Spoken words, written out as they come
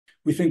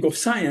We think of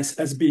science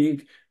as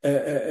being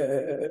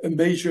a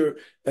major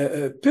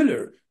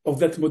pillar of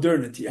that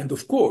modernity. And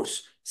of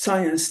course,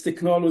 science,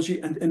 technology,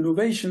 and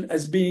innovation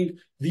as being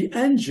the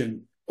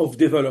engine of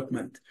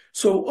development.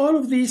 So all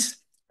of these,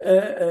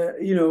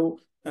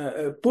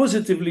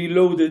 positively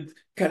loaded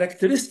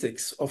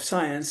characteristics of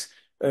science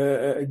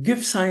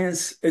give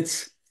science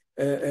its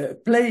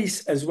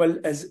place as well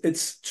as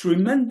its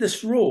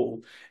tremendous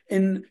role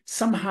in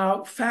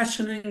somehow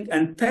fashioning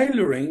and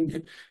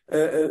tailoring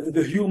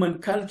the human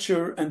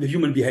culture and the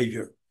human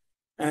behavior.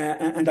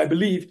 And I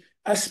believe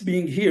us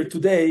being here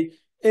today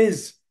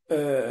is,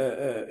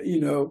 a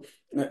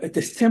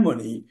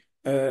testimony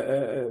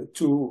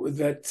to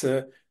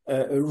that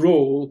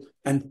role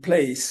and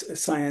place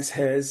science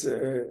has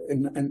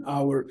in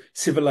our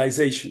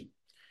civilization.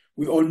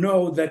 We all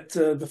know that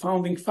the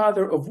founding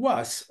father of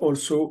WAAS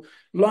also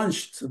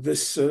launched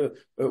this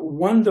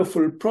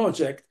wonderful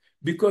project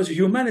because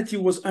humanity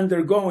was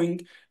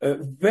undergoing a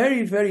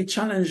very, very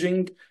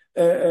challenging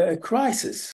crisis.